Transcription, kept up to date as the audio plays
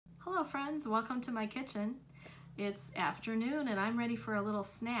Hello friends, welcome to my kitchen. It's afternoon and I'm ready for a little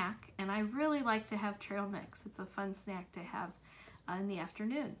snack, and I really like to have trail mix. It's a fun snack to have in the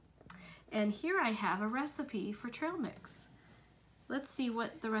afternoon. And here I have a recipe for trail mix. Let's see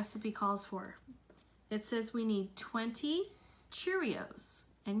what the recipe calls for. It says we need 20 Cheerios,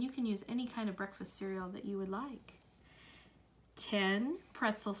 and you can use any kind of breakfast cereal that you would like. 10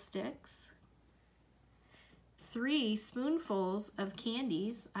 pretzel sticks, 3 spoonfuls of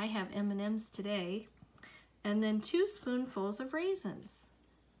candies. I have M&Ms today, and then 2 spoonfuls of raisins.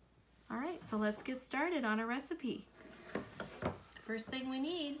 All right, so let's get started on a recipe. First thing we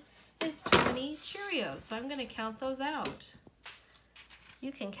need is 20 Cheerios, so I'm going to count those out.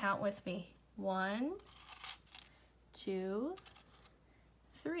 You can count with me. 1, 2,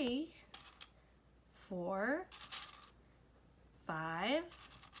 3, 4, 5,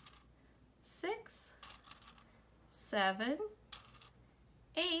 6, 7,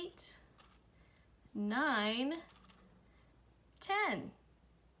 8, 9, 10,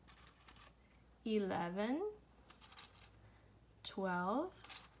 11, 12,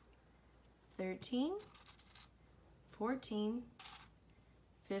 13, 14,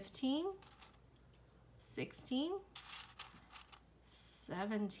 15, 16,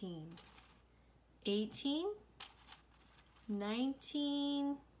 17, 18,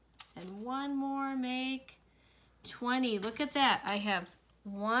 19, and one more make 20. Look at that. I have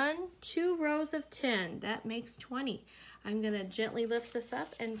 2 rows of 10. That makes 20. I'm going to gently lift this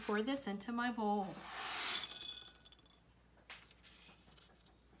up and pour this into my bowl.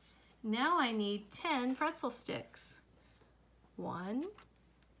 Now I need 10 pretzel sticks. 1,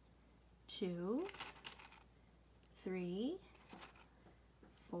 2, 3,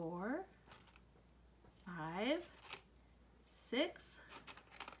 4, 5, 6,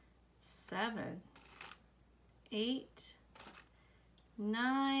 7, 8,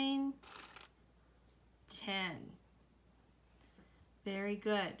 9, 10. Very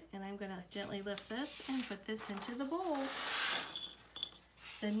good. And I'm going to gently lift this and put this into the bowl.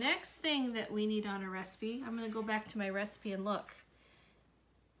 The next thing that we need on a recipe, I'm going to go back to my recipe and look.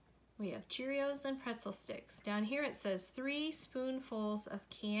 We have Cheerios and pretzel sticks. Down here it says 3 spoonfuls of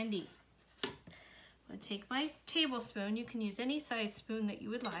candy. I'm going to take my tablespoon. You can use any size spoon that you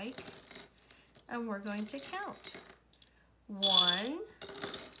would like. And we're going to count. 1,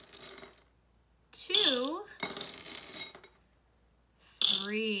 2,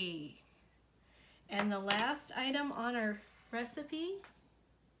 3. And the last item on our recipe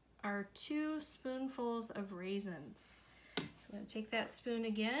are 2 spoonfuls of raisins. I'm going to take that spoon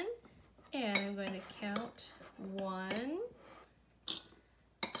again, and I'm going to count 1,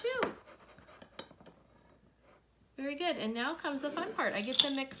 2. Very good. And now comes the fun part. I get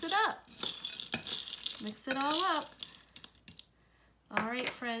to mix it up. Mix it all up. All right,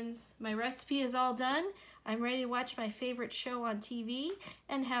 friends, my recipe is all done. I'm ready to watch my favorite show on TV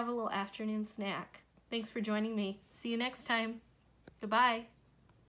and have a little afternoon snack. Thanks for joining me. See you next time. Goodbye.